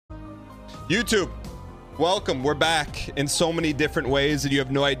YouTube, welcome. We're back in so many different ways that you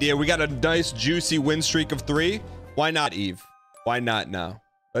have no idea. We got a nice juicy win streak of 3. Why not Eve? Why not now?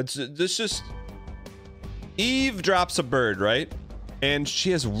 Let's just Eve drops a bird, right? And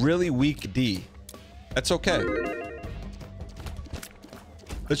she has really weak D. That's okay.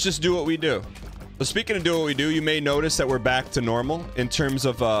 Let's just do what we do. So speaking of do what we do, you may notice that we're back to normal in terms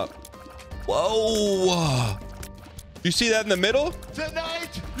of whoa. You see that in the middle?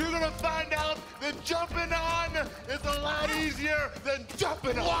 Tonight, you're gonna find out that jumping on is a lot easier than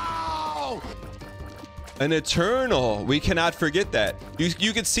jumping on. Wow! An Eternal. We cannot forget that.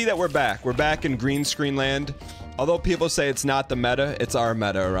 You can see that we're back. We're back in green screen land. Although people say it's not the meta, it's our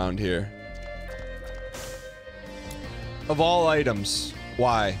meta around here. Of all items,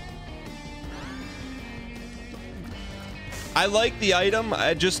 why? I like the item,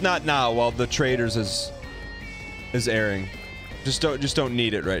 just not now while the traders is airing. Just don't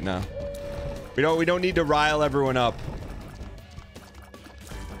need it right now. We don't need to rile everyone up.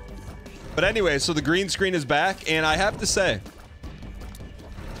 But anyway, so the green screen is back, and I have to say,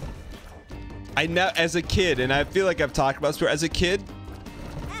 as a kid, and I feel like I've talked about this before, as a kid,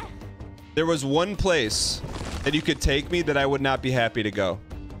 there was one place that you could take me that I would not be happy to go.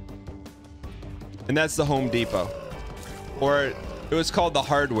 And that's the Home Depot. Or it was called the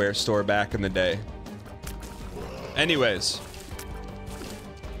hardware store back in the day. Anyways,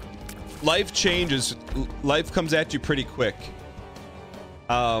 life changes. Life comes at you pretty quick.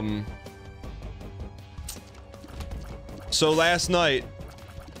 So last night,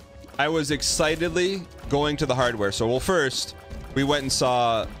 I was excitedly going to the hardware. So, well, first, we went and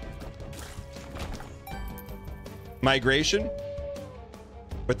saw Migration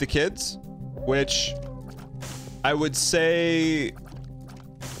with the kids, which I would say,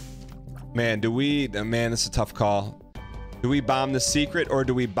 man, it's a tough call. Do we bomb the secret or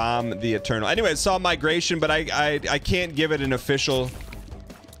do we bomb the Eternal? Anyway, I saw Migration, but I can't give it an official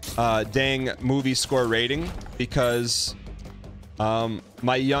dang movie score rating because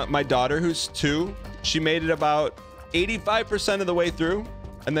my daughter, who's 2, she made it about 85% of the way through,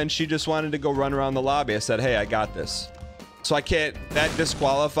 and then she just wanted to go run around the lobby. I said, hey, I got this. So I can't, that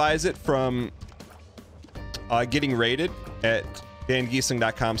disqualifies it from getting rated at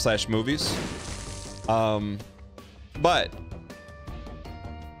DanGHEESLINga.com/movies. But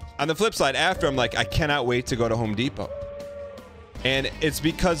on the flip side, after, I'm like, I cannot wait to go to Home Depot. And it's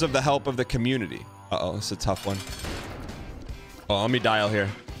because of the help of the community. Uh-oh, this is a tough one. Oh, let me dial here.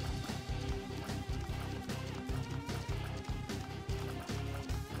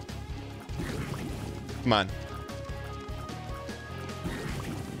 Come on.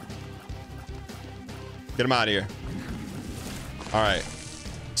 Get him out of here. All right.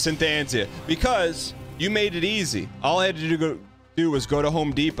 Synthesia. Because you made it easy. All I had to do was go to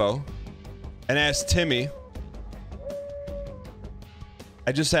Home Depot and ask Timmy.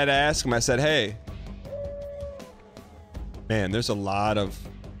 I just had to ask him. I said, hey, man, there's a lot of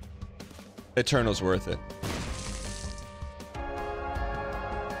Eternal's worth it.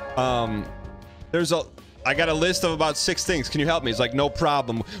 I got a list of about 6 things. Can you help me? He's like, no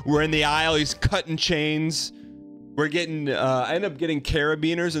problem. We're in the aisle. He's cutting chains. We're getting, I end up getting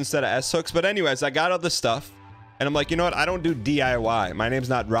carabiners instead of S-hooks. But anyways, I got all the stuff. And I'm like, you know what? I don't do DIY. My name's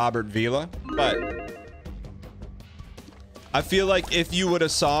not Robert Vila. But I feel like if you would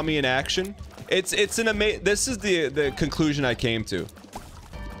have saw me in action, it's an amazing, this is the conclusion I came to.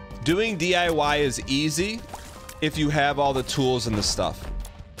 Doing DIY is easy if you have all the tools and the stuff.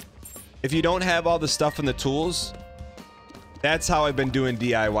 If you don't have all the stuff and the tools, that's how I've been doing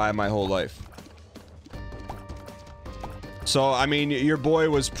DIY my whole life. So, I mean, your boy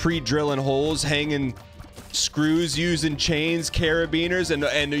was pre-drilling holes, hanging screws, using chains, carabiners,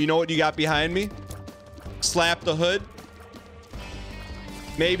 and you know what you got behind me? Slap the hood.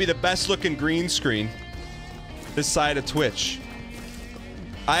 Maybe the best looking green screen this side of Twitch.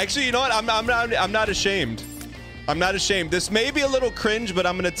 Actually, you know what? I'm not ashamed. I'm not ashamed. This may be a little cringe, but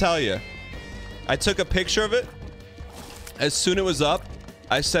I'm gonna tell you. I took a picture of it. As soon as it was up,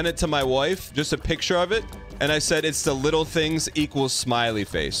 I sent it to my wife, just a picture of it, and I said it's the little things equals smiley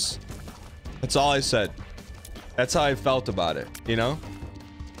face. That's all I said. That's how I felt about it, you know?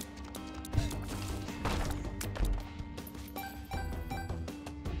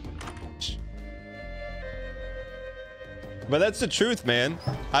 But that's the truth, man.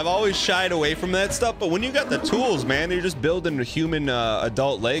 I've always shied away from that stuff, but when you got the tools, man, you're just building human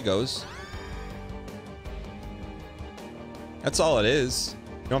adult Legos. That's all it is.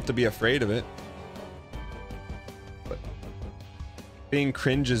 You don't have to be afraid of it. But being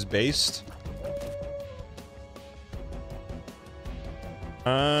cringe is based.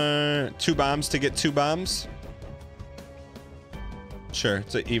 2 bombs to get 2 bombs. Sure,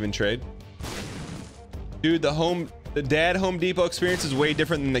 it's an even trade. Dude, the dad Home Depot experience is way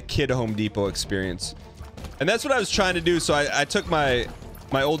different than the kid Home Depot experience. And that's what I was trying to do. So I took my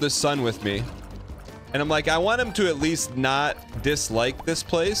oldest son with me. And I'm like, I want him to at least not dislike this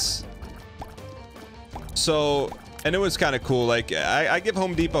place. So, and it was kind of cool. Like, I give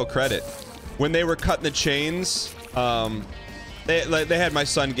Home Depot credit. When they were cutting the chains, they had my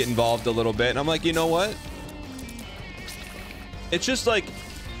son get involved a little bit. And I'm like, you know what? It's just like,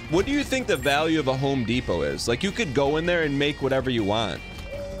 what do you think the value of a Home Depot is? Like, you could go in there and make whatever you want.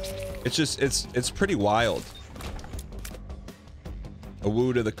 It's just, it's pretty wild. A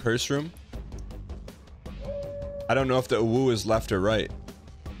woo to the curse room. I don't know if the woo is left or right.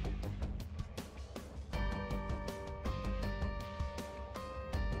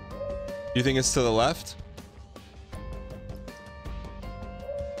 You think it's to the left?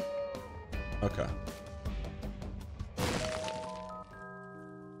 Okay.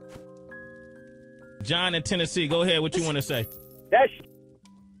 John in Tennessee, go ahead. What you want to say? That's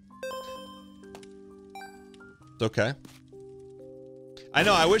It's okay. I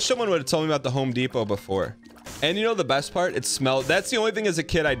know. I wish someone would have told me about the Home Depot before. And you know the best part? It smelled. That's the only thing as a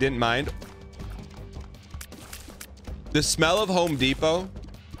kid I didn't mind. The smell of Home Depot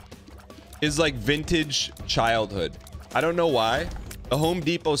is like vintage childhood. I don't know why. The Home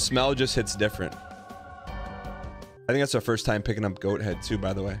Depot smell just hits different. I think that's our first time picking up goat head too,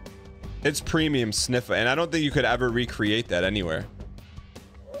 by the way. It's premium sniffer, and I don't think you could ever recreate that anywhere.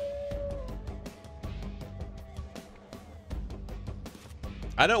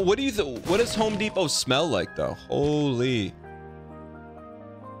 I don't. What do you think? What does Home Depot smell like, though? Holy.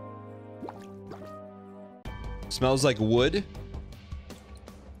 Smells like wood.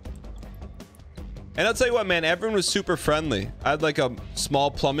 And I'll tell you what, man. Everyone was super friendly. I had like a small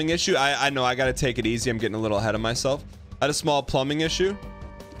plumbing issue. I know I gotta take it easy. I'm getting a little ahead of myself. I had a small plumbing issue,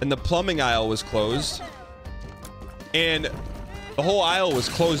 and the plumbing aisle was closed, and the whole aisle was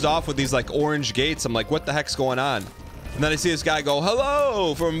closed off with these like orange gates. I'm like, what the heck's going on? And then I see this guy go,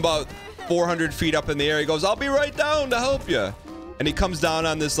 hello, from about 400 feet up in the air. He goes, I'll be right down to help you. And he comes down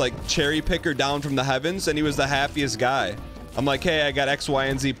on this like cherry picker down from the heavens, and he was the happiest guy. I'm like, hey, I got X, Y,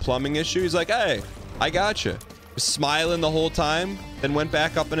 and Z plumbing issue. He's like, hey, I got you. Was smiling the whole time, then went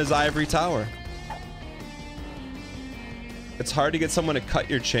back up in his ivory tower. It's hard to get someone to cut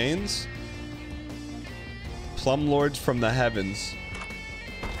your chains. Plum lords from the heavens.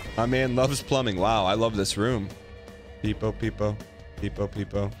 My man loves plumbing. Wow, I love this room. Peepo, peepo, peepo,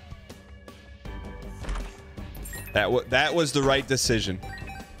 peepo. That was the right decision.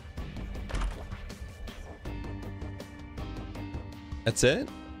 That's it?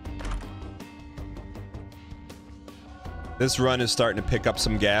 This run is starting to pick up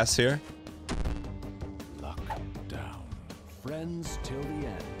some gas here. Luck down. Friends till the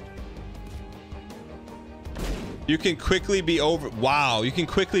end. You can quickly be over. Wow, you can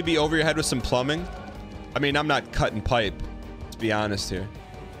quickly be over your head with some plumbing. I mean, I'm not cutting pipe. Let's be honest here.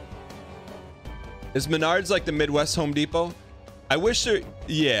 Is Menards like the Midwest Home Depot? I wish there.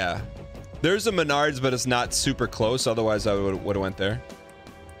 Yeah, there's a Menards, but it's not super close. Otherwise, I would have went there.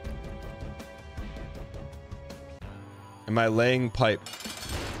 Am I laying pipe?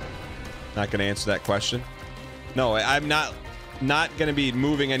 Not gonna answer that question. No, I'm not gonna be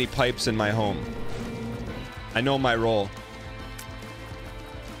moving any pipes in my home. I know my role.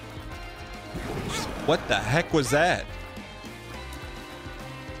 What the heck was that?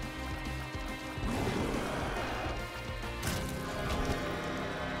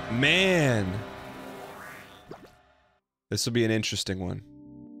 Man. This will be an interesting one.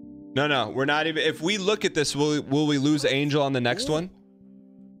 No, we're not even. If we look at this, will we lose Angel on the next one?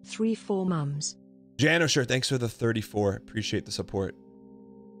 3-4 mums. Janosher, thanks for the 34. Appreciate the support.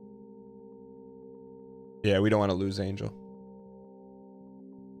 Yeah, we don't want to lose Angel.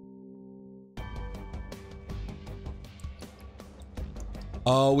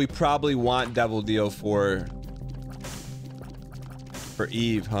 Oh, we probably want Devil Deal for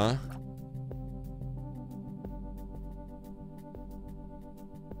Eve, huh?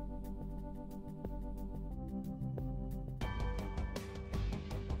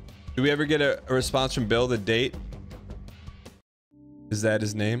 Do we ever get a response from Bill? The date? Is that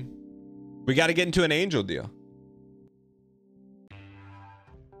his name? We got to get into an Angel deal.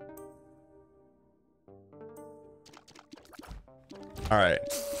 All right.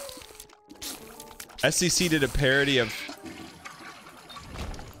 SEC did a parody of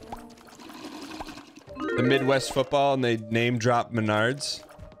the Midwest football, and they name dropped Menards.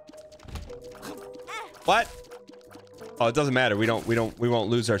 What? Oh, it doesn't matter. We won't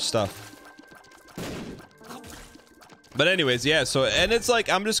lose our stuff. But anyways, yeah, so and it's like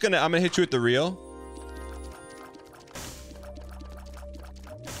I'm gonna hit you with the reel.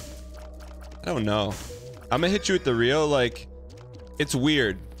 I don't know. I'm gonna hit you with the reel, like it's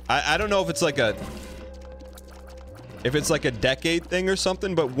weird. I don't know if it's like a decade thing or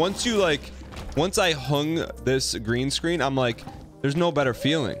something, but once I hung this green screen, I'm like, there's no better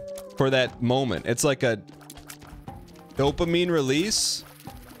feeling for that moment. It's like a dopamine release,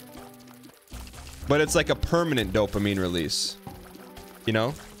 but it's like a permanent dopamine release, you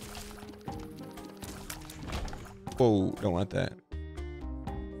know? Whoa, don't want that.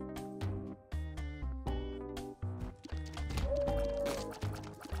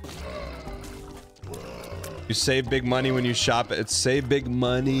 You save big money when you shop. It's save big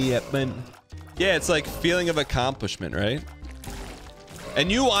money at yeah, it's like feeling of accomplishment, right?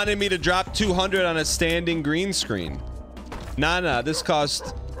 And you wanted me to drop 200 on a standing green screen. Nah, this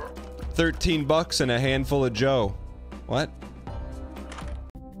cost 13 bucks and a handful of Joe. What?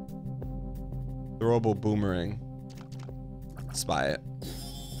 Throwable boomerang. Let's buy it.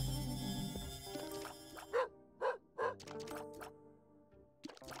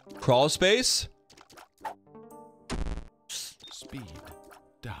 Crawl space? Speed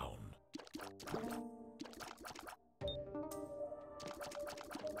down.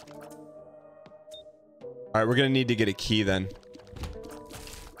 All right, we're gonna need to get a key then.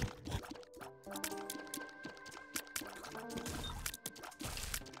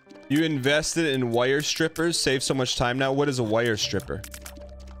 You invested in wire strippers, save so much time now. What is a wire stripper?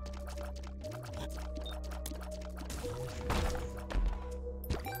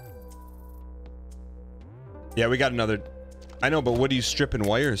 Yeah, we got another. I know, but what are you stripping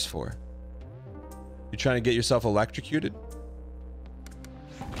wires for? You trying to get yourself electrocuted?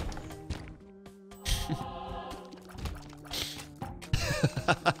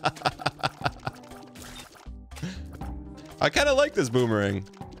 I kind of like this boomerang.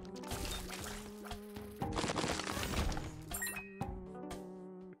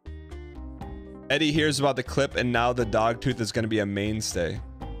 Eddie hears about the clip and now the dog tooth is going to be a mainstay.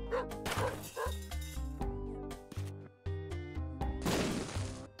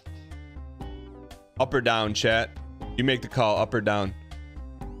 Up or down, chat? You make the call, up or down.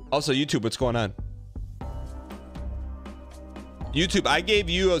 Also, YouTube, what's going on? YouTube, I gave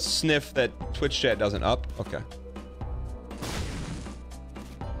you a sniff that Twitch chat doesn't. Up? Okay.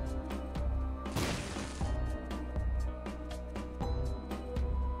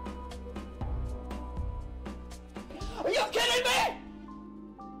 Are you kidding me?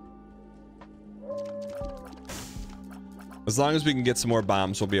 As long as we can get some more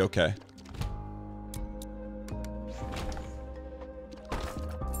bombs, we'll be okay.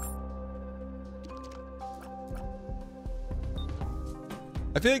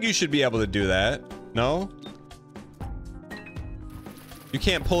 I feel like you should be able to do that. No? You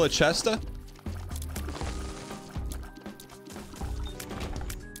can't pull a Chesta?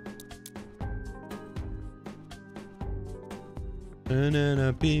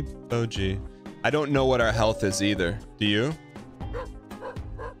 Beep. Oh, gee. I don't know what our health is either. Do you?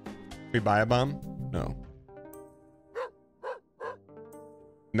 We buy a bomb? No.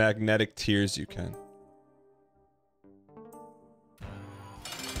 Magnetic tears you can.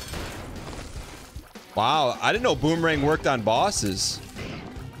 Wow, I didn't know boomerang worked on bosses.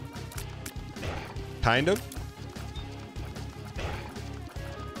 Kind of.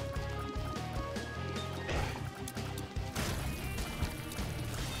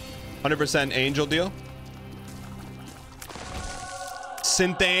 %100% angel deal.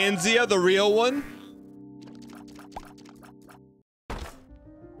 Synthansia, the real one.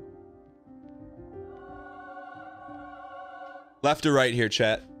 Left or right here,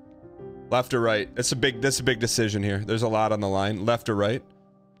 chat? Left or right? That's a big decision here. There's a lot on the line. Left or right?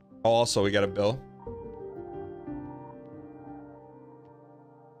 Oh, also, we got a bill.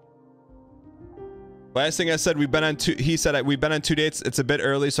 Last thing I said, we've been on two. He said we've been on 2 dates. It's a bit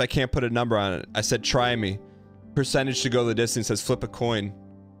early, so I can't put a number on it. I said, try me. Percentage to go the distance says flip a coin.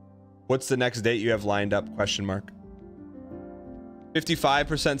 What's the next date you have lined up? Question mark.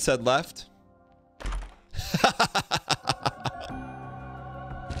 55% said left.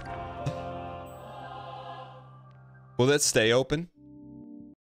 Will that stay open?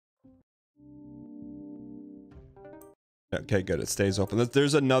 Okay, good. It stays open.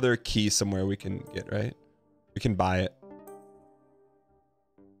 There's another key somewhere we can get, right? We can buy it.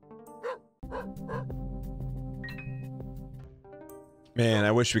 Man,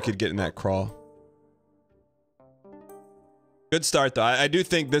 I wish we could get in that crawl. Good start, though. I do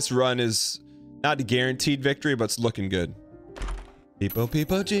think this run is... Not a guaranteed victory, but it's looking good.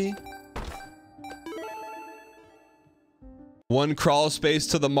 Peepo G. One crawl space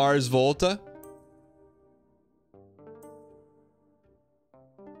to the Mars Volta.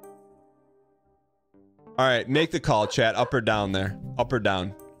 All right, make the call, chat. Up or down there? Up or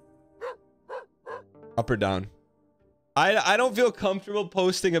down? Up or down? I don't feel comfortable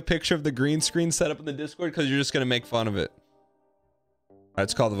posting a picture of the green screen set up in the Discord because you're just going to make fun of it. All right,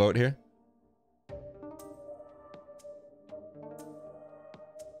 let's call the vote here.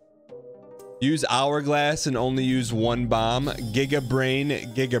 Use hourglass and only use one bomb. Giga brain.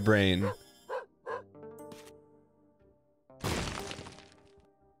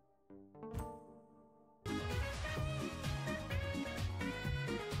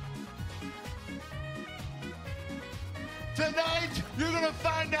 Tonight, you're gonna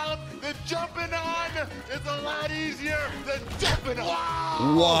find out that jumping on is a lot easier than jumping off.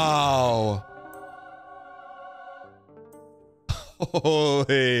 Wow.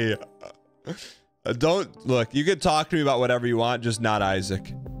 Holy. Don't look. You can talk to me about whatever you want, just not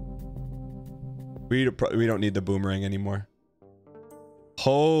Isaac. We don't need the boomerang anymore.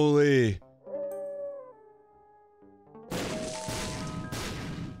 Holy.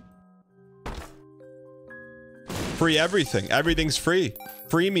 Free everything. Everything's free.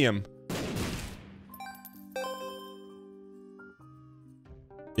 Freemium.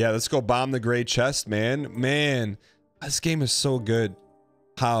 Yeah, let's go bomb the gray chest, man. Man, this game is so good.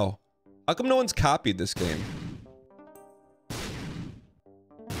 How? How come no one's copied this game?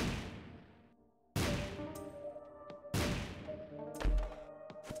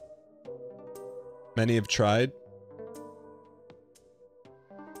 Many have tried.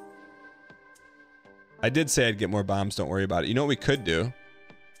 I did say I'd get more bombs, don't worry about it. You know what we could do?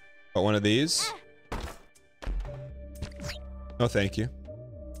 But one of these? No, thank you.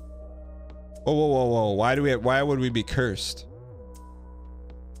 Whoa, whoa, whoa, whoa. Why would we be cursed?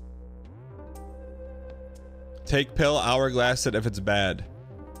 Take pill, hourglass it if it's bad.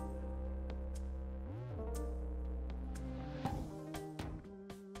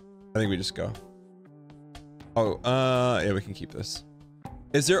 I think we just go. Oh, yeah, we can keep this.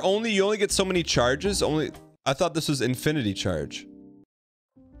 Is there only, you only get so many charges? Only, I thought this was infinity charge.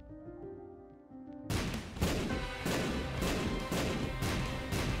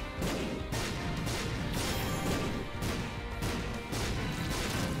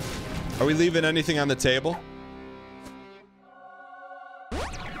 Are we leaving anything on the table?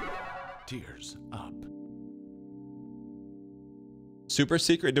 Tears up. Super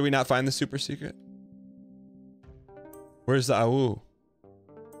secret? Did we not find the super secret? Where's the AU?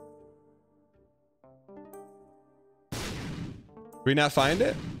 Did we not find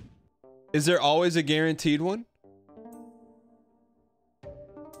it? Is there always a guaranteed one?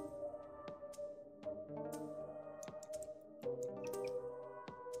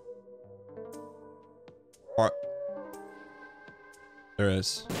 Or there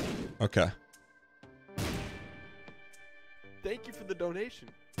is. Okay. Thank you for the donation.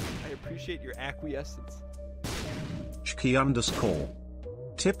 I appreciate your acquiescence. Chki_.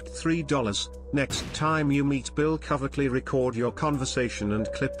 Tipped $3. Next time you meet Bill covertly record your conversation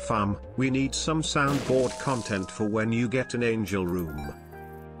and clip fam. We need some soundboard content for when you get an angel room.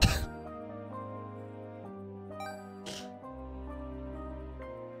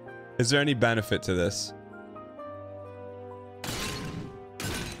 Is there any benefit to this?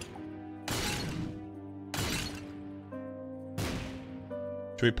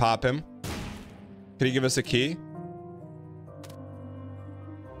 Should we pop him? Can he give us a key?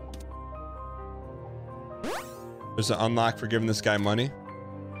 There's an unlock for giving this guy money.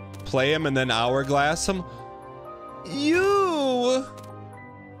 Play him and then hourglass him. You.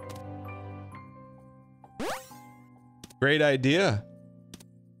 Great idea.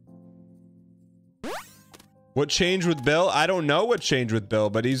 What changed with Bill? I don't know what changed with Bill,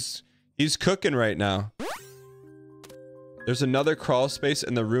 but he's cooking right now. There's another crawl space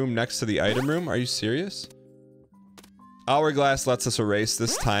in the room next to the item room. Are you serious? Hourglass lets us erase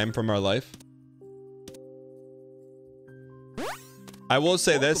this time from our life. I will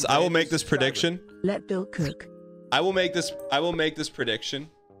say this. I will make this prediction. Let Bill cook. I will make this prediction.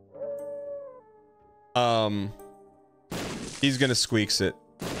 He's gonna squeaks it.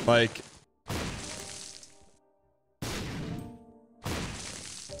 Like,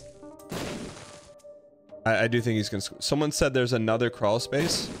 I do think he's gonna. Someone said there's another crawl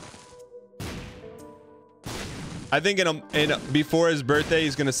space. I think before his birthday,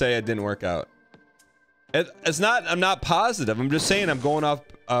 he's gonna say it didn't work out. It's not. I'm not positive. I'm just saying. I'm going off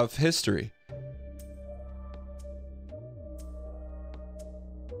of history.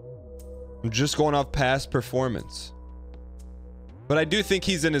 I'm just going off past performance. But I do think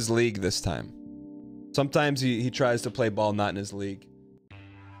he's in his league this time. Sometimes he tries to play ball not in his league.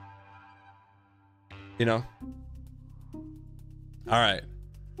 You know? All right.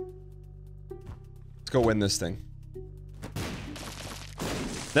 Let's go win this thing.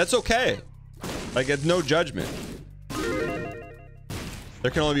 That's okay. Like, it's no judgment.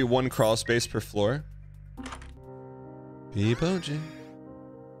 There can only be one crawl space per floor. P-Poaching.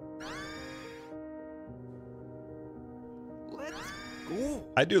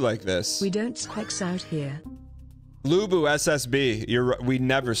 I do like this. We don't squex out here. Lubu SSB, we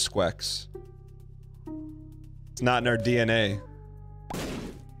never squex. It's not in our DNA.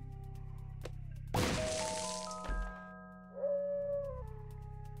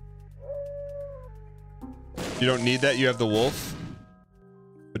 You don't need that, you have the wolf.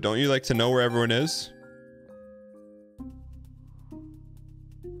 But don't you like to know where everyone is?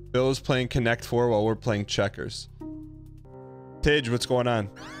 Bill is playing Connect 4 while we're playing checkers. Tidge, what's going on?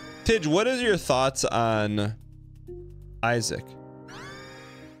 Tidge, what is your thoughts on Isaac?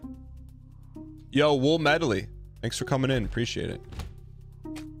 Yo, Wool Medley. Thanks for coming in. Appreciate it.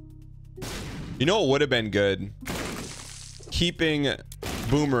 You know what would have been good? Keeping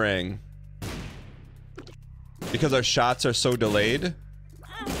Boomerang. Because our shots are so delayed.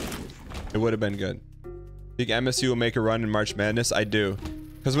 It would have been good. Think MSU will make a run in March Madness? I do.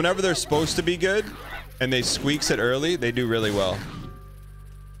 Because whenever they're supposed to be good, and they squeaks it early, they do really well.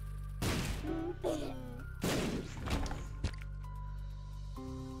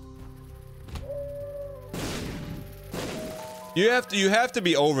 You have to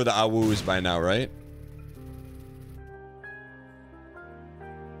be over the awoos by now, right?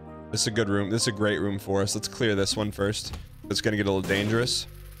 This is a good room. This is a great room for us. Let's clear this one first. It's gonna get a little dangerous.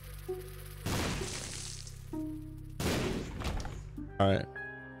 All right.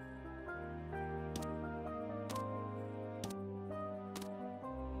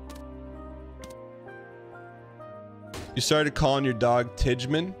 You started calling your dog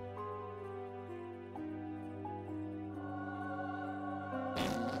Tidgeman?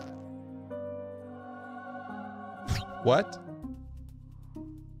 What?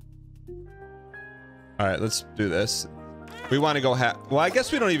 All right, let's do this. We want to go half. Well, I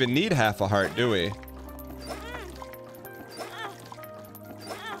guess we don't even need half a heart, do we?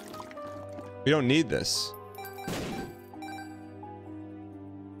 We don't need this.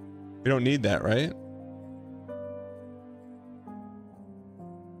 We don't need that, right?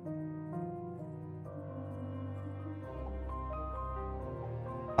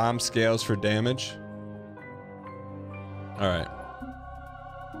 Bomb scales for damage. All right.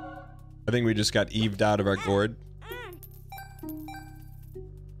 I think we just got Eved out of our gourd.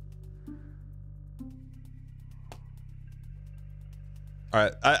 All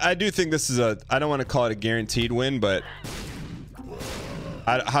right. I do think this is a... I don't want to call it a guaranteed win, but...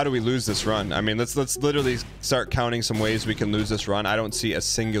 how do we lose this run? I mean, let's literally start counting some ways we can lose this run. I don't see a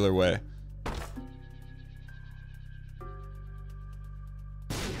singular way.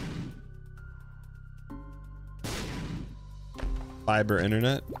 Fiber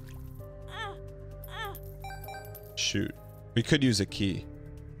internet. Shoot. We could use a key.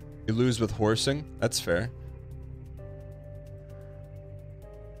 You lose with horsing. That's fair.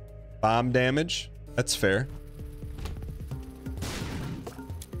 Bomb damage. That's fair.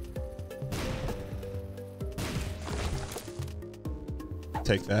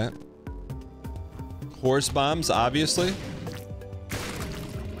 Take that. Horse bombs, obviously.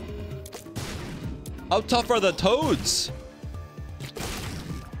 How tough are the toads?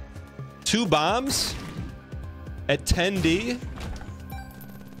 2 bombs at 10D.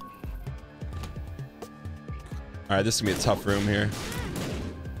 All right, this is gonna be a tough room here.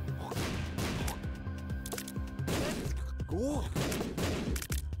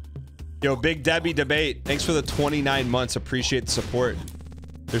 Yo, Big Debbie Debate, thanks for the 29 months. Appreciate the support.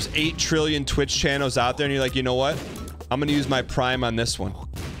 There's 8 trillion Twitch channels out there, and you're like, you know what? I'm gonna use my Prime on this one.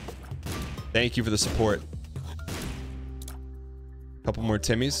 Thank you for the support. Couple more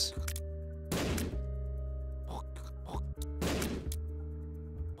Timmys.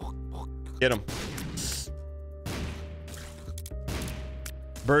 Get him.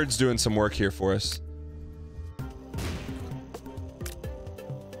 Bird's doing some work here for us.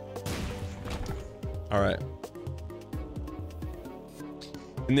 All right.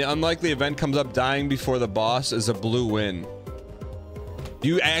 In the unlikely event comes up, dying before the boss is a blue win. Do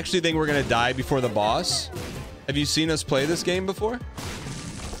you actually think we're gonna die before the boss? Have you seen us play this game before?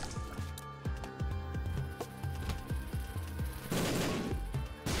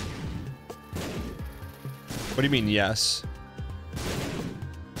 What do you mean, yes?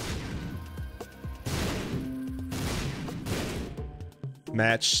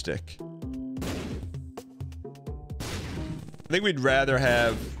 Matchstick. I think we'd rather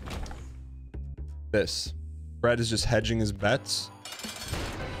have this. Brad is just hedging his bets.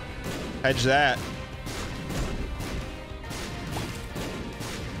 Hedge that.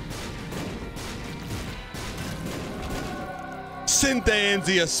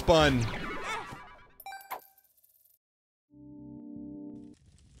 Syntheanzia spun.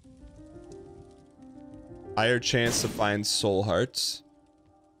 Higher chance to find soul hearts.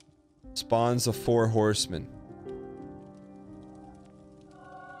 Spawns the 4 horsemen.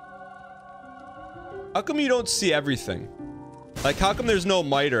 How come you don't see everything? Like, how come there's no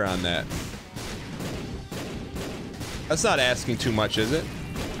miter on that? That's not asking too much, is it?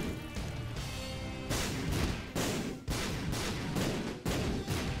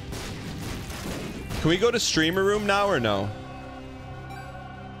 Can we go to streamer room now or no?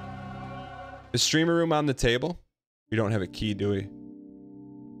 Is streamer room on the table? We don't have a key, do we?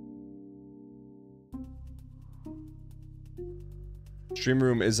 Streamer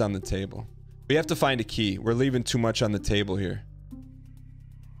room is on the table. We have to find a key. We're leaving too much on the table here.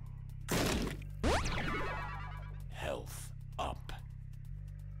 Health up.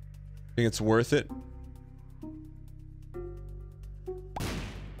 Think it's worth it?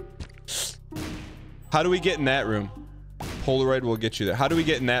 How do we get in that room? Polaroid will get you there. How do we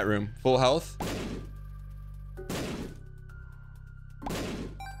get in that room? Full health?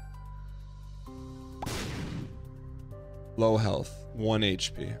 Low health. 1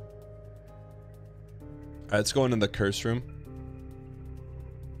 HP. Alright, let's go into the curse room.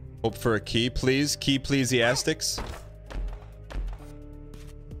 Hope for a key, please. Key, pleasiastics.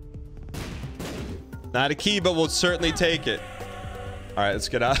 Not a key, but we'll certainly take it. Alright, let's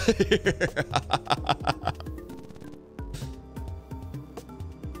get out of here.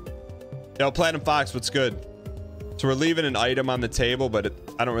 Yo, Platinum Fox, what's good? So we're leaving an item on the table, but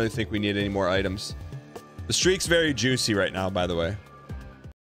I don't really think we need any more items. The streak's very juicy right now, by the way.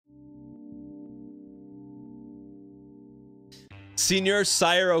 Senior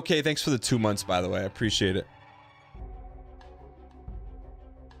Sire, okay, thanks for the 2 months, by the way. I appreciate it.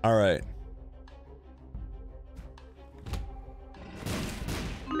 All right.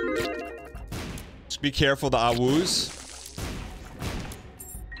 Just be careful, the Awus.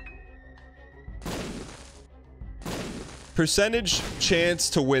 Percentage chance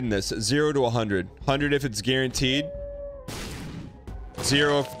to win this, 0 to 100. 100 if it's guaranteed.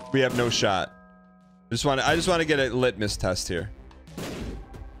 0 if we have no shot. I just want to get a litmus test here.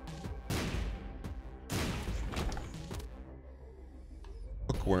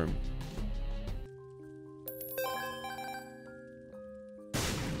 Hookworm.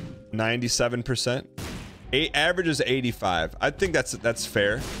 %. Average is 85. I think that's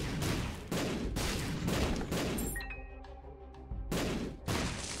fair.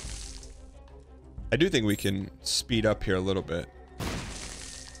 I do think we can speed up here a little bit.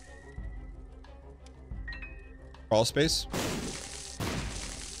 Crawl space.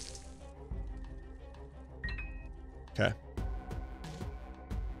 Okay.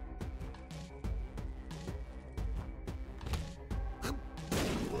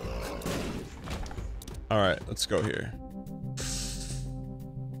 All right, let's go here.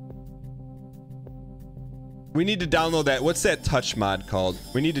 We need to download that. What's that touch mod called?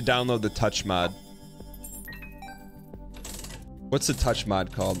 We need to download the touch mod. What's the touch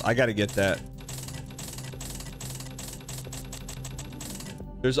mod called? I gotta get that.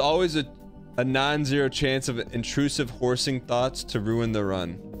 There's always a non-zero chance of intrusive horsing thoughts to ruin the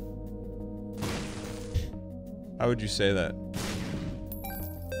run. How would you say that?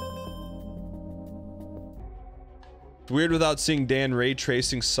 It's weird without seeing Dan ray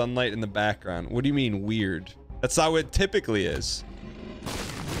tracing sunlight in the background. What do you mean weird? That's how it typically is.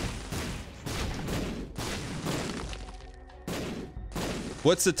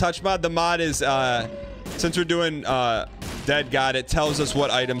 What's the touch mod? The mod is, since we're doing Dead God, it tells us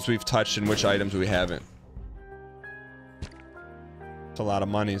what items we've touched and which items we haven't. It's a lot of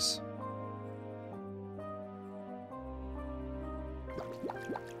monies.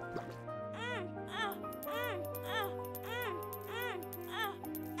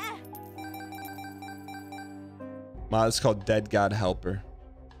 Mod is called Dead God Helper.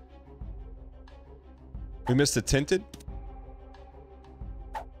 We missed the tinted?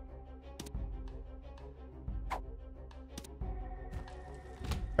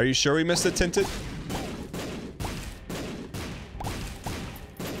 Are you sure we missed the tinted?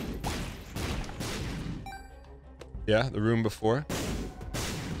 Yeah, the room before.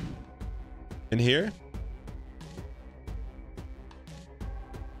 In here?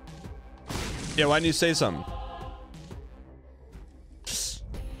 Yeah, why didn't you say something?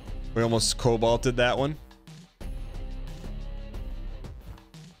 We almost cobalted that one.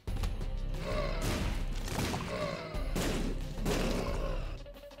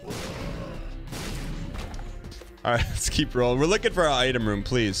 All right, let's keep rolling. We're looking for our item room,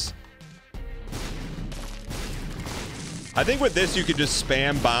 please. I think with this, you could just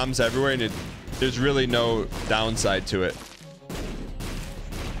spam bombs everywhere, and there's really no downside to it.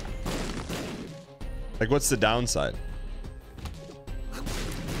 Like, what's the downside?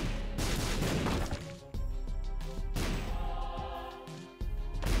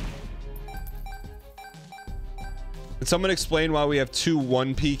 Can someone explain why we have two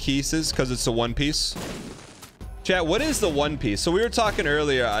 1P cases? Because it's a one piece. Chat, what is the one piece? So we were talking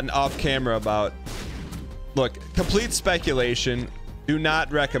earlier on off camera about, look, complete speculation. Do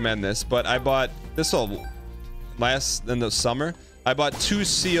not recommend this, but I bought this all last in the summer. I bought 2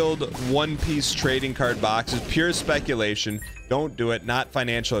 sealed one-piece trading card boxes. Pure speculation. Don't do it. Not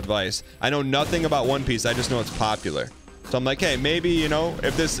financial advice. I know nothing about One Piece. I just know it's popular. So I'm like, hey, maybe, you know,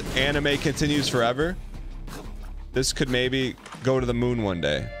 if this anime continues forever, this could maybe go to the moon one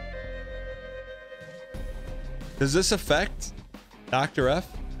day. Does this affect Dr. F?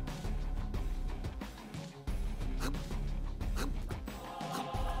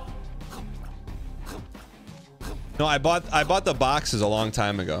 No, I bought the boxes a long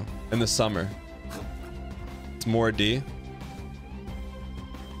time ago in the summer. It's more D.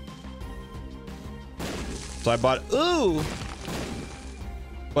 So I bought, ooh.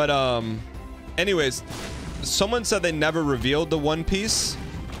 But anyways, someone said they never revealed the One Piece.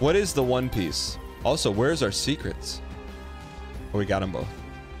 What is the One Piece? Also, where's our secrets? Oh, we got them both.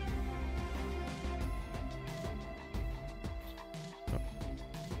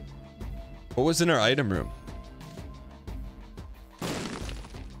 What was in our item room?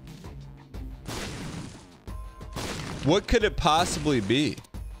 What could it possibly be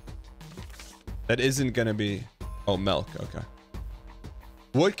that isn't gonna be? Oh, milk. Okay.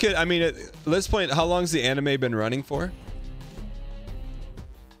 What could, I mean, at this point, how long's the anime been running for?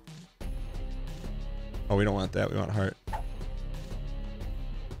 Oh, we don't want that. We want heart.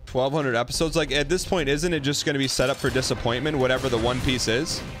 1,200 episodes. Like, at this point, isn't it just going to be set up for disappointment, whatever the One Piece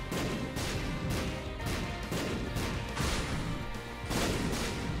is?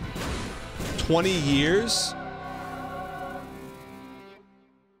 $20 years?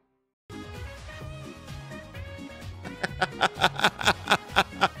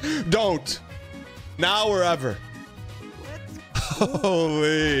 Don't. Now or ever.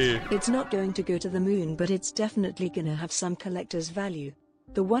 Holy. It's not going to go to the moon, but it's definitely gonna have some collector's value.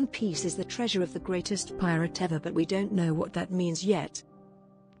 The One Piece is the treasure of the greatest pirate ever, but we don't know what that means yet.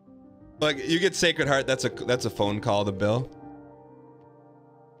 Like, you get Sacred Heart, that's a phone call to Bill.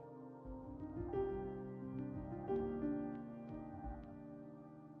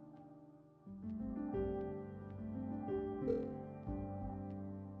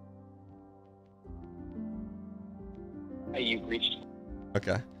 You've reached.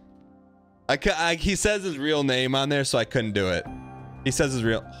 Okay. He says his real name on there, so I couldn't do it. He says his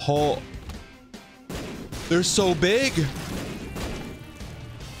real whole. They're so big. I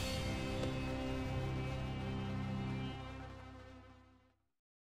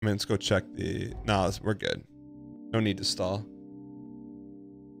mean, let's go check the. No, we're good. No need to stall.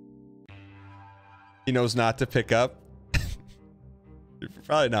 He knows not to pick up. You're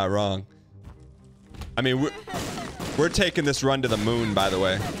probably not wrong. I mean, we're taking this run to the moon, by the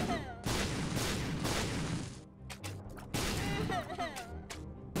way.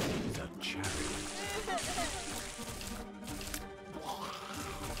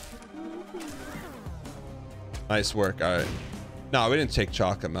 Nice work. All right. No, we didn't take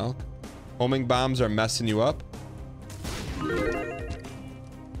chocolate milk. Homing bombs are messing you up.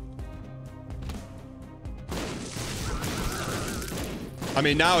 I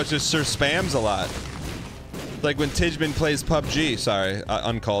mean, now it's just Sir Spams a lot. Like when Tijman plays PUBG. Sorry,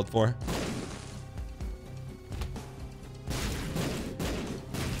 uncalled for.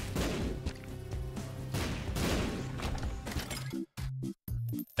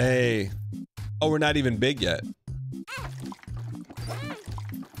 Hey. Oh, we're not even big yet.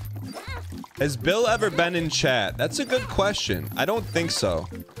 Has Bill ever been in chat? That's a good question. I don't think so.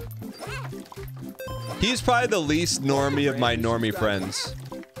 He's probably the least normie of my normie friends.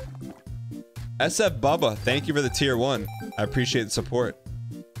 SF Bubba, thank you for the tier 1. I appreciate the support.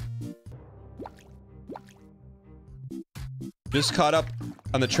 Just caught up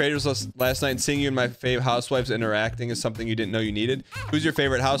on the traders list last night, and seeing you and my fave housewives interacting is something you didn't know you needed. Who's your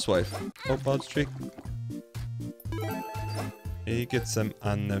favorite housewife? Oh, Bald Streak. He gets them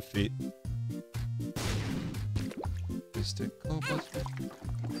on their feet. Just a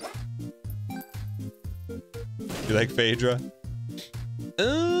You like Phaedra?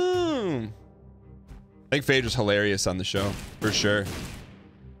 I think Phaedra's hilarious on the show, for sure.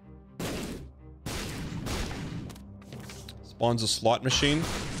 Spawns a slot machine.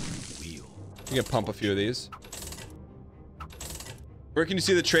 You can pump a few of these. Where can you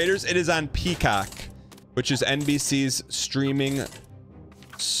see the traders? It is on Peacock, which is NBC's streaming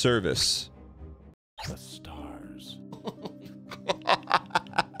service. The stars.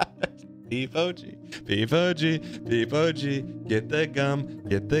 P4G, P4G, P4G. Get the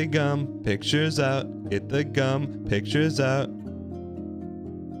gum, pictures out. Get the gum, pictures out.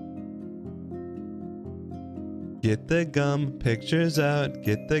 Get the gum, pictures out.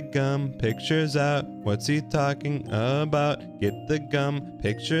 Get the gum, pictures out. What's he talking about? Get the gum,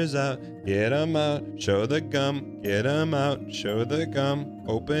 pictures out. Get 'em out, show the gum. Get 'em out, show the gum.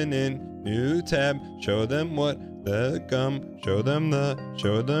 Open in new tab. Show them what the gum. Show them the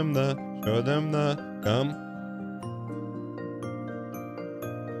gum.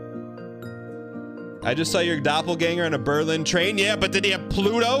 I just saw your doppelganger on a Berlin train. Yeah, but did he have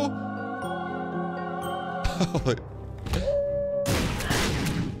Pluto?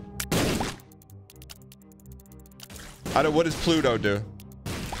 What does Pluto do?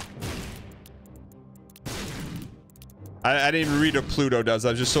 I didn't even read what Pluto does. I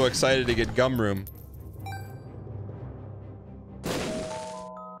was just so excited to get gum room.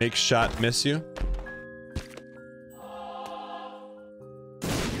 Make shot miss you.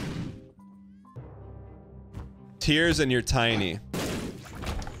 Tears and you're tiny.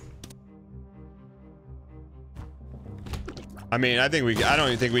 I mean, I don't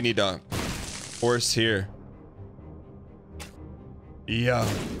even think we need a horse here. Yeah.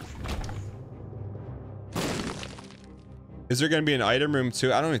 Is there gonna be an item room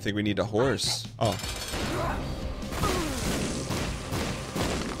too? I don't even think we need a horse. Oh.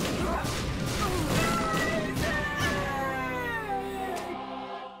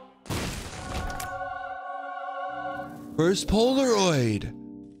 First Polaroid.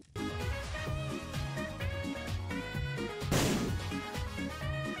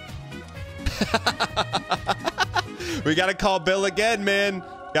 We gotta call Bill again, man.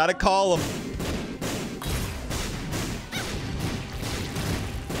 Gotta call him.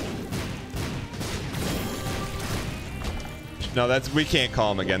 No, we can't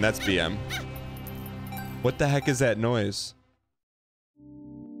call him again. That's BM. What the heck is that noise?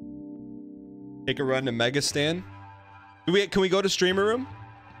 Take a run to Mega Stan. Can we go to streamer room?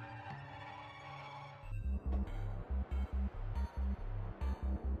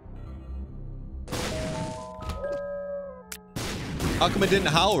 How come it didn't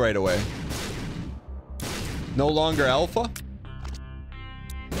howl right away? No longer alpha?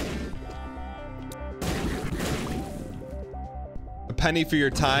 A penny for your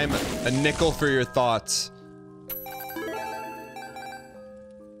time, a nickel for your thoughts.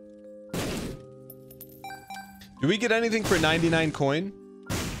 Do we get anything for 99 coin?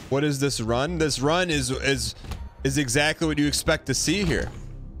 What is this run? This run is exactly what you expect to see here.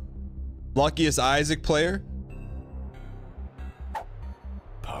 Luckiest Isaac player.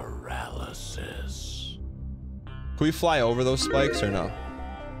 Paralysis. Can we fly over those spikes or no?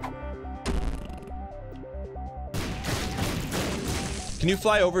 Can you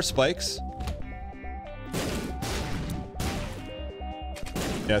fly over spikes?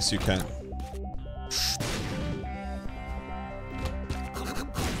 Yes, you can.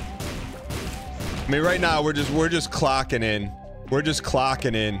 I mean, right now we're just clocking in. We're just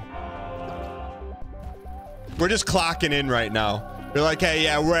clocking in. We're just clocking in right now. We're like, hey,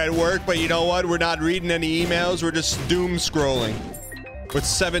 yeah, we're at work, but you know what? We're not reading any emails. We're just doom scrolling with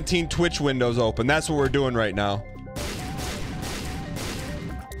 17 Twitch windows open. That's what we're doing right now.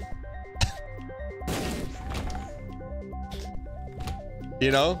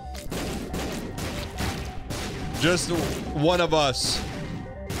 You know? Just one of us.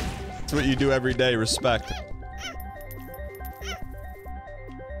 That's what you do every day. Respect.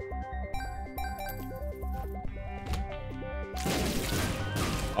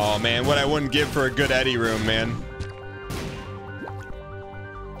 Oh man, what I wouldn't give for a good Eddie room, man.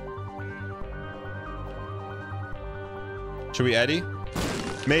 Should we Eddie?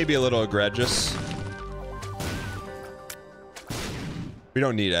 Maybe a little egregious. We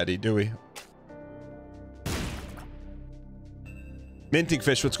don't need Eddie, do we? Minting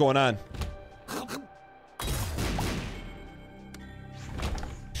Fish, what's going on?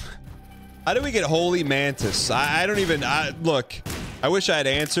 How do we get Holy Mantis? I don't even... look, I wish I had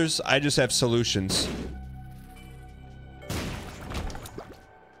answers. I just have solutions.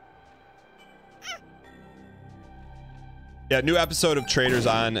 Yeah, new episode of Traders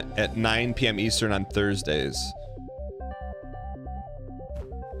on at 9 p.m. Eastern on Thursdays.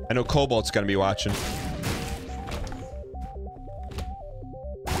 I know Cobalt's gonna be watching.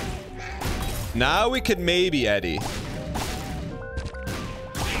 Now we could maybe Eddie.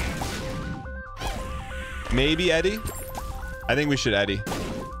 Maybe Eddie? I think we should Eddie.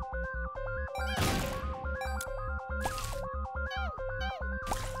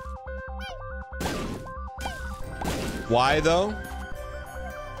 Why though?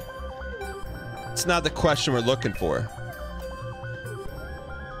 It's not the question we're looking for.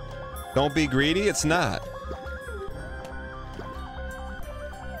 Don't be greedy, it's not.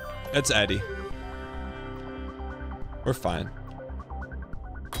 It's Eddie. We're fine.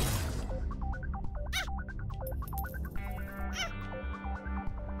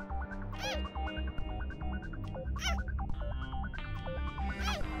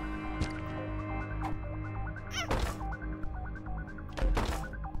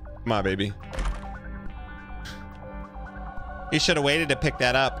 Come on, baby. He should have waited to pick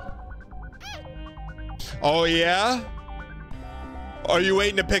that up. Oh, yeah? Are you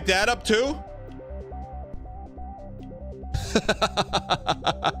waiting to pick that up, too?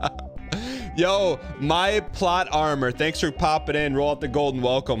 Yo, my plot armor. Thanks for popping in. Roll out the golden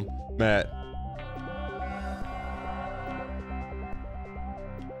welcome, Matt.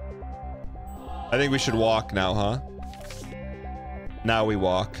 I think we should walk now, huh? Now we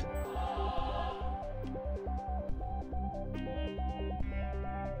walk.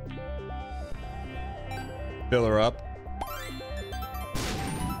 Fill her up.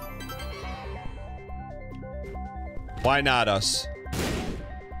 Why not us?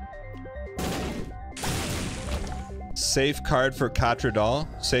 Safe card for Catradal.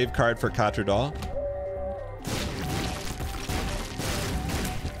 Save card for Catradal.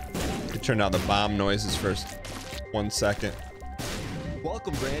 Turn down the bomb noises first. 1 second.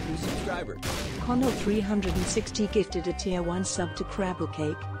 Welcome, brand new subscriber. Connell 360 gifted a tier 1 sub to Crabble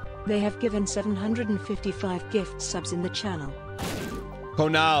Cake. They have given 755 gift subs in the channel.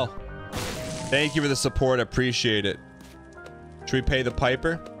 Conal, thank you for the support. Appreciate it. Should we pay the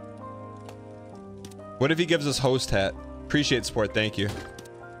piper? What if he gives us host hat? Appreciate support. Thank you.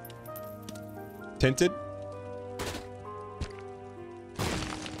 Tinted?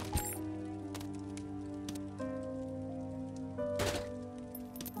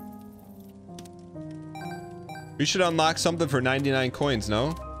 We should unlock something for 99 coins,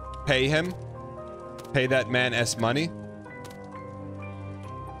 no? Pay him. Pay that man S money.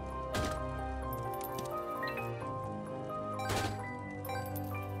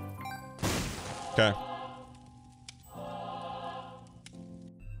 Okay.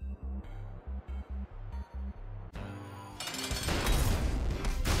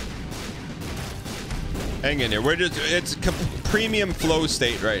 Hang in here. We're just, it's premium flow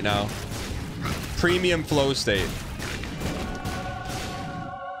state right now. Premium flow state.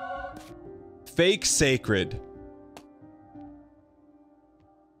 Fake sacred.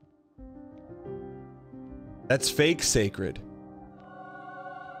 That's fake sacred.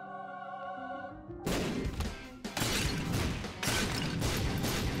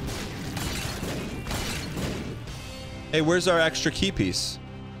 Hey, where's our extra key piece?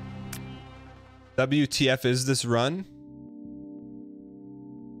 WTF is this run?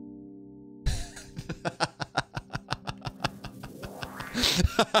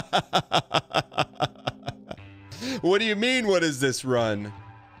 What do you mean, what is this run?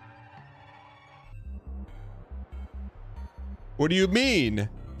 What do you mean?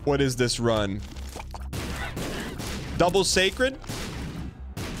 What is this run? Double sacred?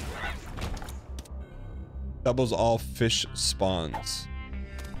 Doubles all fish spawns.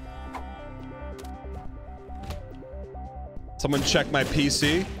 Someone check my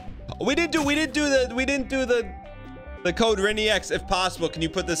PC. We didn't do the code RINEX. If possible, can you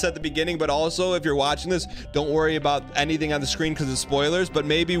put this at the beginning? But also, if you're watching this, don't worry about anything on the screen because of spoilers. But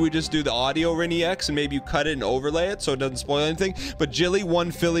maybe we just do the audio RINEX and maybe you cut it and overlay it so it doesn't spoil anything. But Jilly 1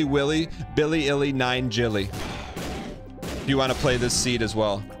 Philly Willy, Billy Illy 9 Jilly. If you want to play this seed as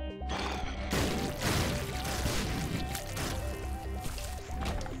well.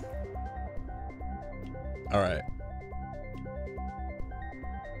 All right.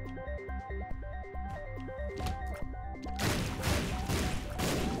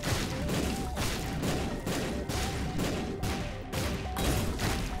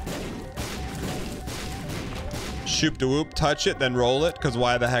 Shoop de whoop, touch it, then roll it, because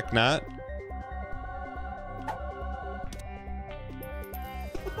why the heck not?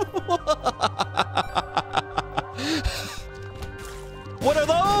 What are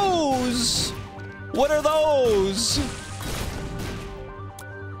those? What are those?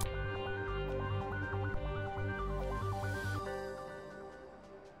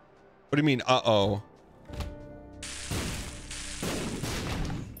 What do you mean, uh-oh?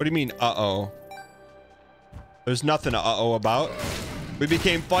 What do you mean, uh-oh? There's nothing to uh-oh about. We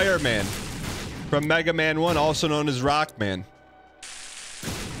became Fireman from Mega Man 1, also known as Rockman.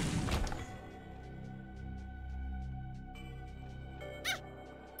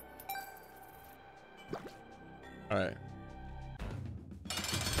 All right.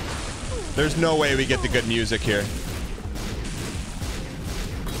 There's no way we get the good music here.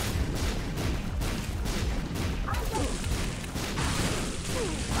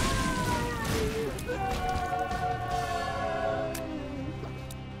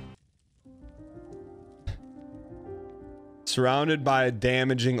 Surrounded by a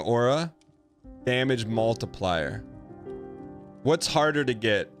damaging aura. Damage multiplier. What's harder to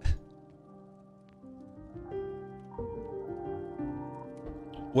get?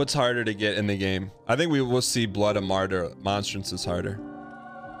 What's harder to get in the game? I think we will see Blood of Martyr. Monstrance is harder.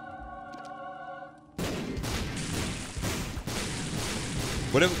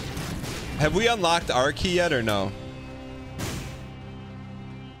 What have we unlocked our key yet or no?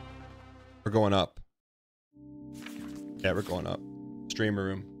 We're going up. Yeah, we're going up. Streamer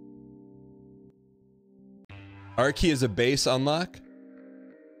room. Our key is a base unlock.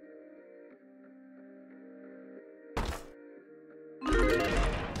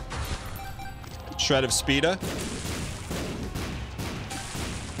 Shred of Speeda.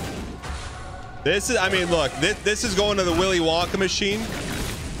 This is, I mean, look, this is going to the Willy Wonka machine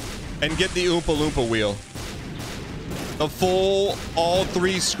and get the Oompa Loompa wheel. The full, all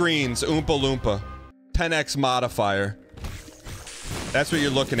 3 screens, Oompa Loompa. 10x modifier. That's what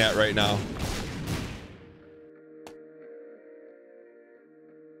you're looking at right now.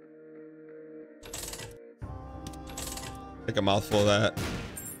 Take a mouthful of that.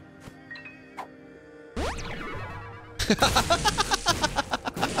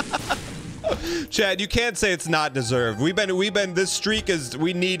 Chad, you can't say it's not deserved. We've been this streak is,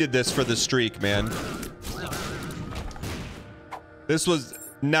 we needed this for the streak, man. This was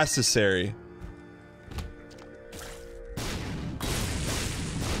necessary.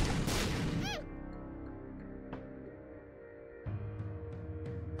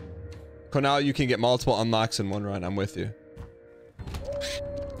 Konal, you can get multiple unlocks in one run. I'm with you.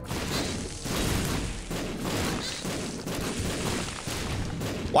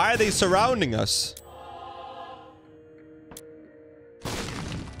 Why are they surrounding us?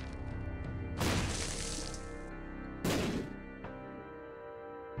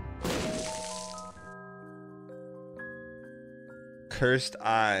 Cursed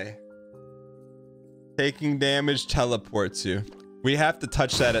Eye. Taking damage teleports you. We have to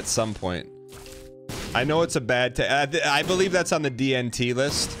touch that at some point. I know it's a bad I believe that's on the DNT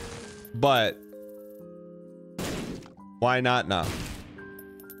list, but why not now?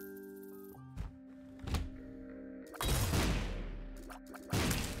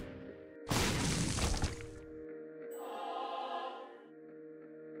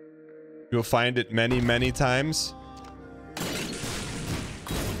 You'll find it many, many times.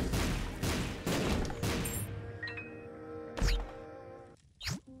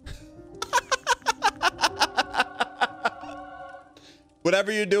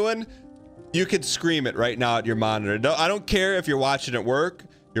 Whatever you're doing, you could scream it right now at your monitor. No, I don't care if you're watching at work,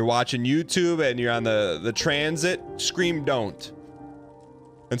 you're watching YouTube, and you're on the transit. Scream don't.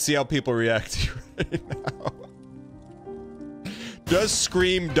 And see how people react to you right now. Just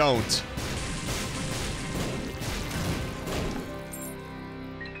scream don't.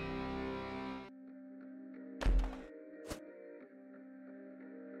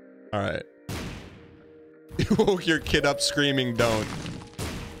 All right. You woke your kid up screaming don't.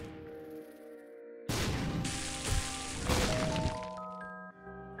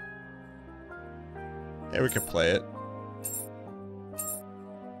 Yeah, we could play it.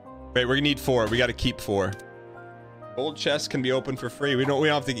 Wait, we're gonna need 4. We gotta keep 4. Gold chests can be opened for free. We don't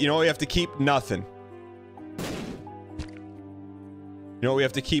have to, you know what we have to keep? Nothing. You know what we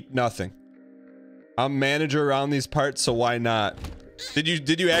have to keep? Nothing. I'm manager around these parts, so why not?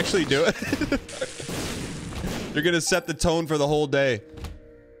 Did you actually do it? You're gonna set the tone for the whole day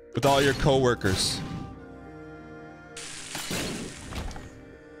with all your coworkers.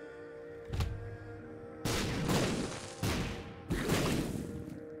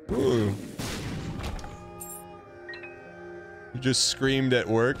 Ooh. You just screamed at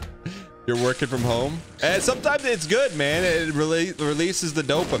work. You're working from home. And sometimes it's good, man. It releases the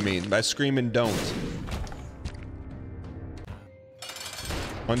dopamine by screaming don't.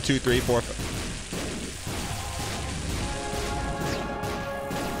 1, 2, 3, 4, 5.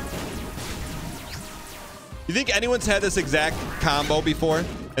 You think anyone's had this exact combo before?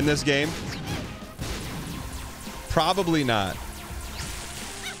 in this game? Probably not.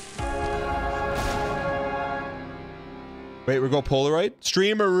 Wait, we go Polaroid?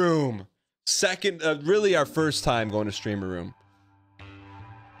 Streamer room. Second, really our first time going to streamer room.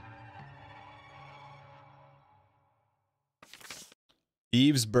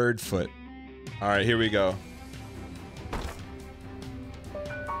 Eve's Birdfoot. All right, here we go.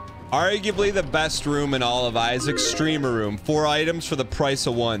 Arguably the best room in all of Isaac's streamer room. 4 items for the price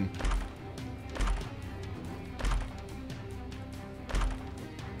of 1.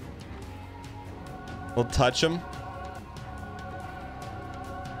 We'll touch him.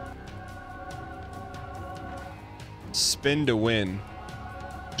 Spin to win.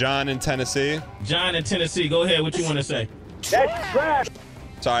 John in Tennessee. John in Tennessee, go ahead. What you want to say? That's trash.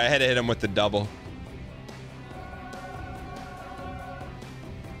 Sorry, I had to hit him with the double.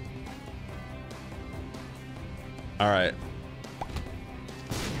 All right.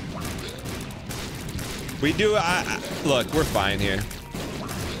 We do. Look, we're fine here.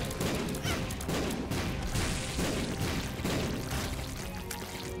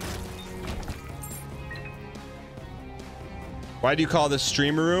 Why do you call this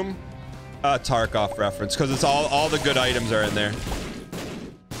streamer room? Tarkov reference, because it's all the good items are in there.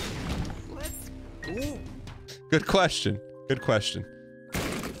 Good question. Good question.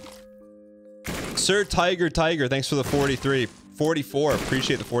 Sir Tiger, thanks for the 43. 44,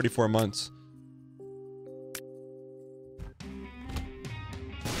 appreciate the 44 months.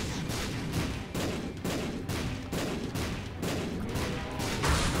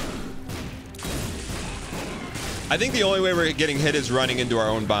 I think the only way we're getting hit is running into our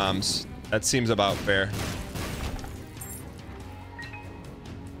own bombs. That seems about fair.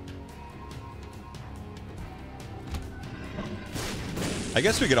 I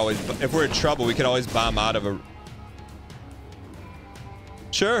guess we could always, if we're in trouble, we could always bomb out of a...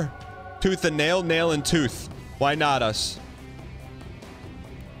 Sure. Tooth and nail, nail and tooth. Why not us?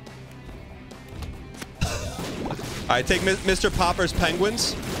 All right, take Mr. Popper's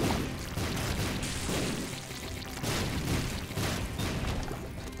penguins.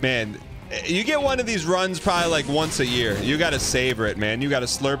 Man, you get one of these runs probably like once a year. You got to savor it, man. You got to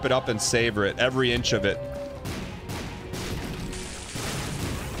slurp it up and savor it, every inch of it.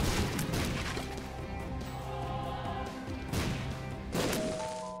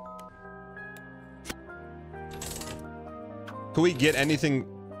 Can we get anything,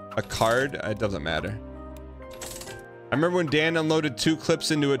 a card? It doesn't matter. I remember when Dan unloaded 2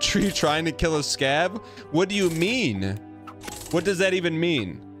 clips into a tree trying to kill a scab. What do you mean? What does that even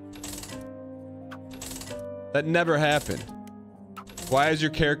mean? That never happened. Why is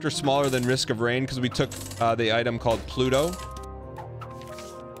your character smaller than Risk of Rain? Because we took the item called Pluto.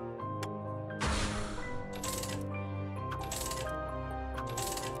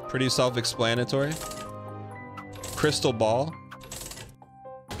 Pretty self-explanatory. Crystal Ball.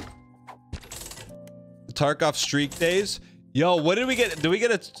 The Tarkov streak days. Yo, what did we get? Did we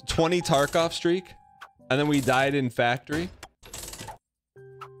get a 20 Tarkov streak? And then we died in factory?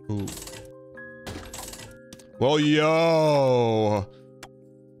 Ooh. Well, yo.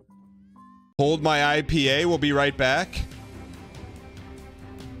 Hold my IPA. We'll be right back.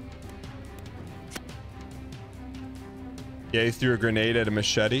 Yeah, he threw a grenade at a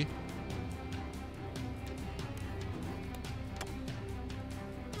machete.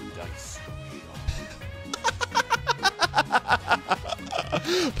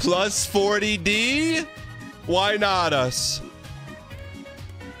 Plus 40D? Why not us?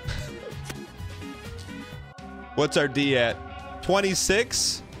 What's our D at?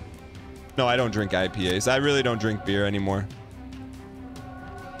 26? No, I don't drink IPAs. I really don't drink beer anymore.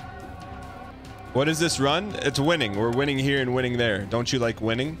 What is this run? It's winning. We're winning here and winning there. Don't you like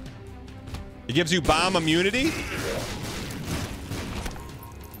winning? It gives you bomb immunity?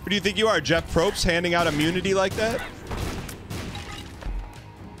 Who do you think you are, Jeff Probst, handing out immunity like that?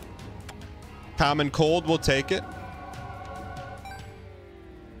 Common cold, we'll take it.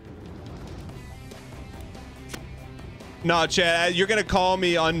 No, Chad, you're gonna call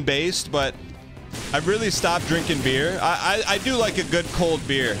me unbased, but I've really stopped drinking beer. I do like a good cold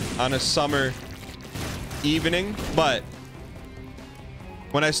beer on a summer evening, but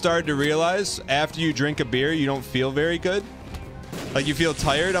when I started to realize after you drink a beer, you don't feel very good. Like you feel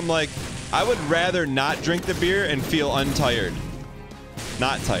tired. I'm like, I would rather not drink the beer and feel untired.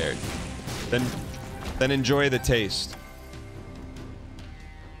 Not tired. Then enjoy the taste.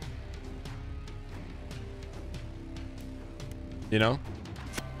 You know?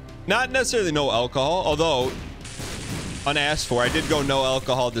 Not necessarily no alcohol, although unasked for, I did go no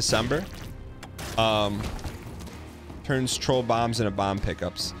alcohol December. Turns troll bombs into bomb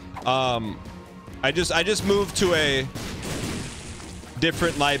pickups. I just moved to a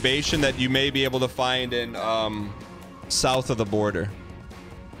different libation that you may be able to find in south of the border.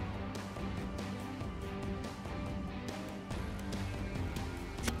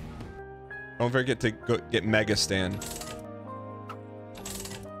 Don't forget to go get Mega Stand.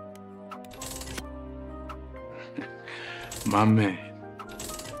 My man.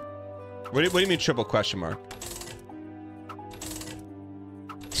 What do you mean triple question mark?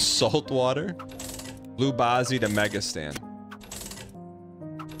 Salt water? Blue Bazzi to Mega Stand.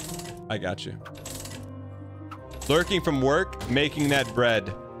 I got you. Lurking from work, making that bread.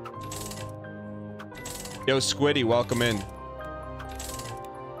 Yo, Squiddy, welcome in.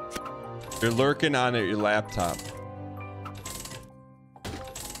 You're lurking on your laptop.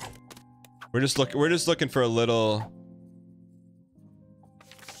 We're just looking for a little.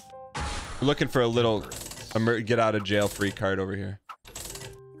 We're looking for a little get out of jail free card over here.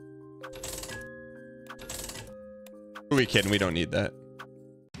 Who are we kidding? We don't need that.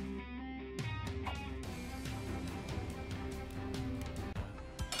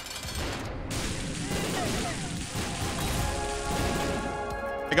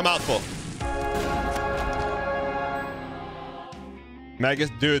 Take a mouthful. Mega,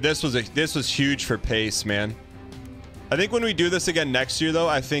 dude, this was huge for pace, man. I think when we do this again next year, though,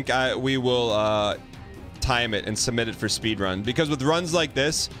 I think we will time it and submit it for speed run, because with runs like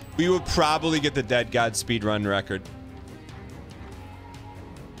this, we would probably get the Dead God speed run record.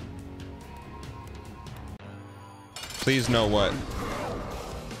 Please know what?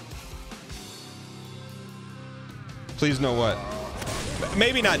 Please know what?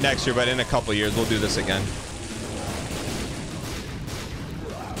 Maybe not next year, but in a couple years, we'll do this again.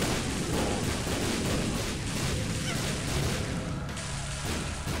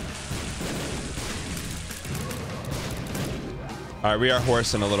 All right, we are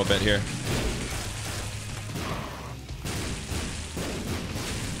horsing a little bit here.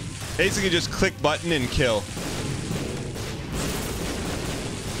 Basically, just click button and kill.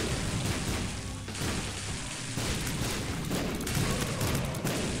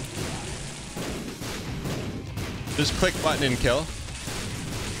 Just click button and kill.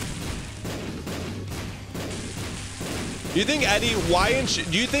 Do you think Eddie?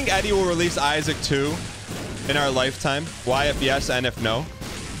 Do you think Eddie will release Isaac 2 in our lifetime? Why if yes and if no?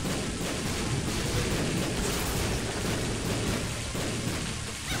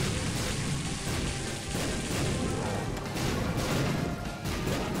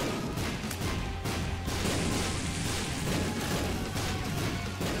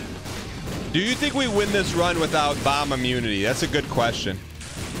 Do you think we win this run without bomb immunity? That's a good question.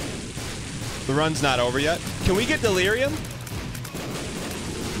 The run's not over yet. Can we get delirium?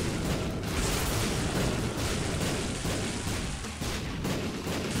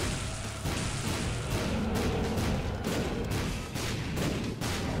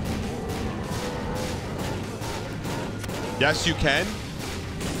 Yes, you can.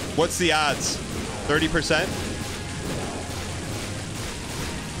 What's the odds? 30%?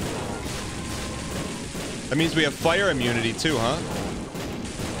 That means we have fire immunity too, huh?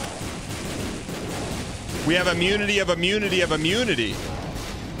 We have immunity of immunity of immunity.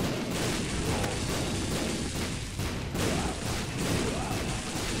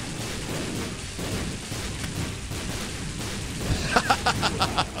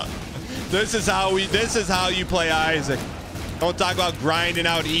 This is how you play Isaac. Don't talk about grinding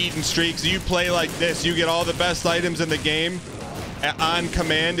out eating streaks. You play like this. You get all the best items in the game on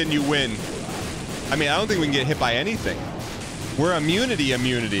command and you win. I mean, I don't think we can get hit by anything. We're immunity.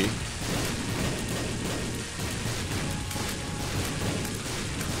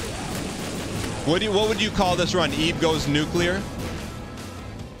 What would you call this run? Eve goes nuclear?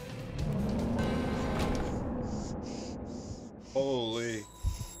 Holy.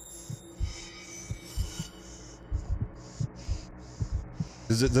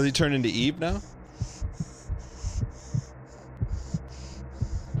 Does he turn into Eve now?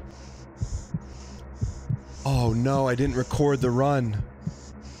 Oh no, I didn't record the run.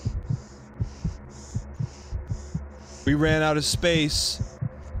 We ran out of space.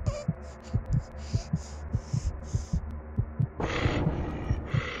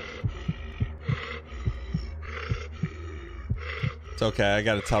 It's okay, I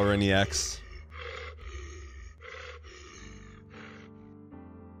gotta tell Rennie X.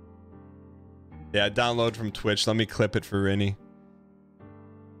 Yeah, download from Twitch. Let me clip it for Rennie.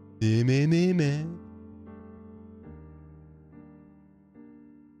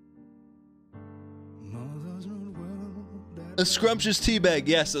 A scrumptious teabag.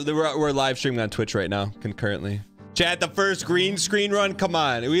 Yes, we're live streaming on Twitch right now concurrently. Chat, the first green screen run. Come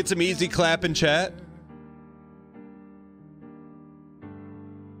on. We get some easy clap in chat.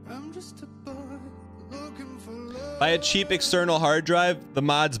 Buy a cheap external hard drive. The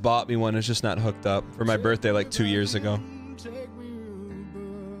mods bought me one. It's just not hooked up for my birthday like 2 years ago.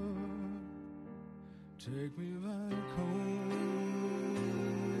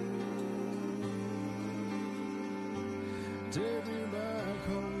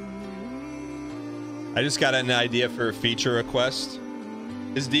 I just got an idea for a feature request.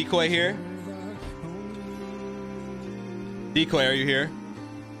 Is Decoy here? Decoy, are you here?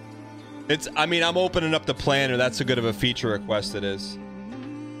 I mean, I'm opening up the planner. That's a good of a feature request it is.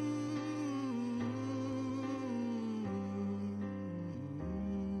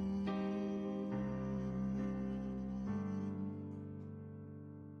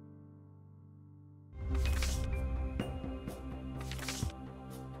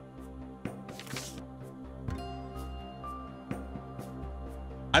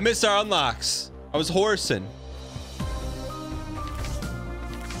 I missed our unlocks. I was horsing.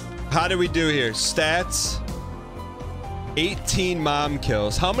 How did we do here? Stats. 18 mom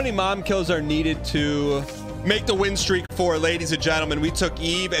kills. How many mom kills are needed to make the win streak 4? Ladies and gentlemen, we took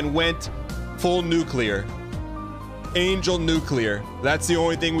Eve and went full nuclear. Angel nuclear. That's the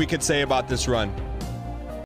only thing we could say about this run.